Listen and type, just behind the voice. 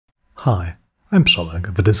Hi, I'm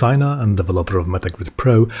Przemek, the designer and developer of MetaGrid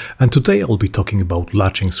Pro, and today I'll be talking about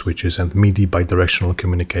latching switches and MIDI bidirectional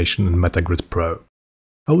communication in MetaGrid Pro.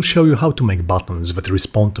 I will show you how to make buttons that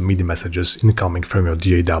respond to MIDI messages incoming from your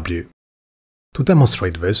DAW. To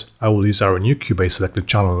demonstrate this, I will use our new Cubase selected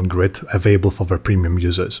channel grid available for the premium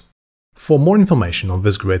users. For more information on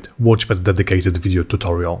this grid, watch the dedicated video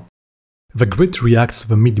tutorial. The grid reacts to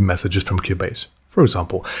the MIDI messages from Cubase. For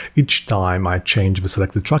example, each time I change the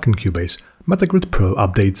selected track in Cubase, MetaGrid Pro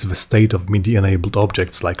updates the state of MIDI-enabled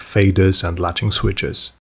objects like faders and latching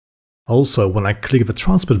switches. Also, when I click the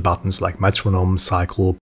transport buttons like metronome,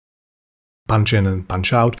 cycle, punch in and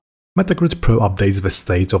punch out, MetaGrid Pro updates the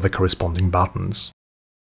states of the corresponding buttons.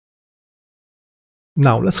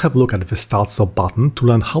 Now let's have a look at the Start-Stop button to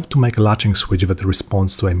learn how to make a latching switch that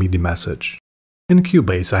responds to a MIDI message. In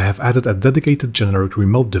Cubase, I have added a dedicated generic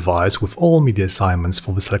remote device with all MIDI assignments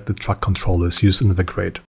for the selected track controllers used in the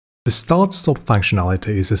grid. The Start-Stop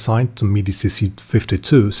functionality is assigned to MIDI CC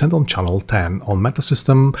 52 sent on channel 10 on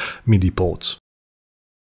Metasystem MIDI ports.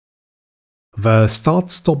 The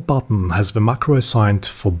Start-Stop button has the macro assigned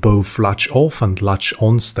for both latch off and latch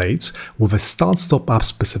on states with a Start-Stop app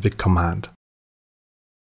specific command.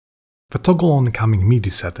 The toggle on incoming MIDI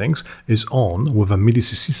settings is on with a MIDI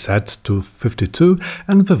CC set to 52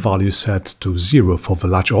 and the value set to 0 for the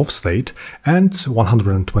latch off state and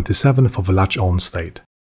 127 for the latch on state.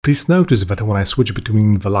 Please notice that when I switch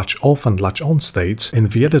between the latch off and latch on states in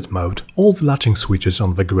the edit mode, all the latching switches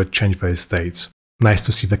on the grid change their states. Nice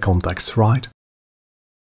to see the context, right?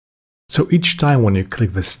 So each time when you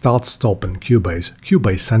click the Start-Stop in Cubase,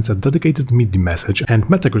 Cubase sends a dedicated MIDI message and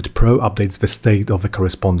MetaGrid Pro updates the state of the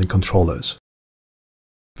corresponding controllers.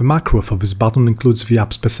 The macro for this button includes the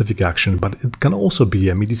app-specific action, but it can also be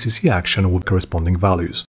a MIDI CC action with corresponding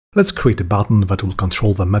values. Let's create a button that will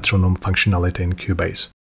control the metronome functionality in Cubase.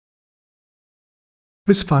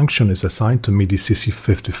 This function is assigned to MIDI CC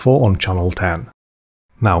 54 on channel 10.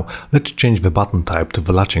 Now, let's change the button type to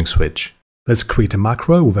the latching switch. Let's create a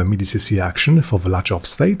macro with a MIDI CC action for the latch off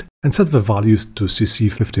state and set the values to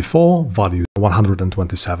CC 54, value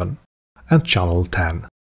 127, and channel 10.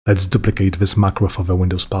 Let's duplicate this macro for the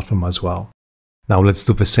Windows platform as well. Now let's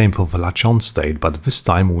do the same for the latch on state, but this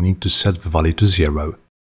time we need to set the value to 0.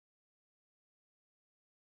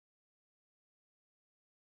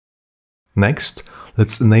 Next,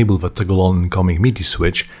 let's enable the toggle on incoming MIDI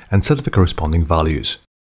switch and set the corresponding values.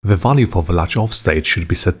 The value for the latch off state should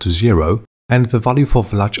be set to 0, and the value for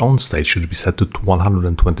the latch on state should be set to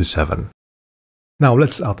 127. Now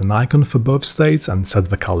let's add an icon for both states and set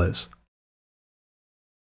the colors.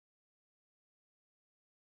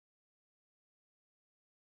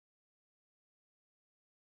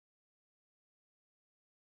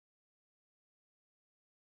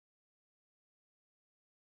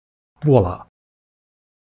 Voila!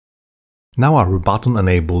 Now our button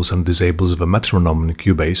enables and disables the metronome in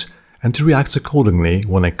Cubase and reacts accordingly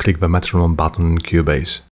when I click the metronome button in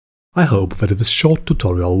Cubase. I hope that this short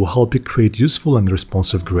tutorial will help you create useful and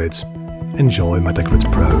responsive grids. Enjoy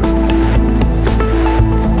MetaGrid Pro!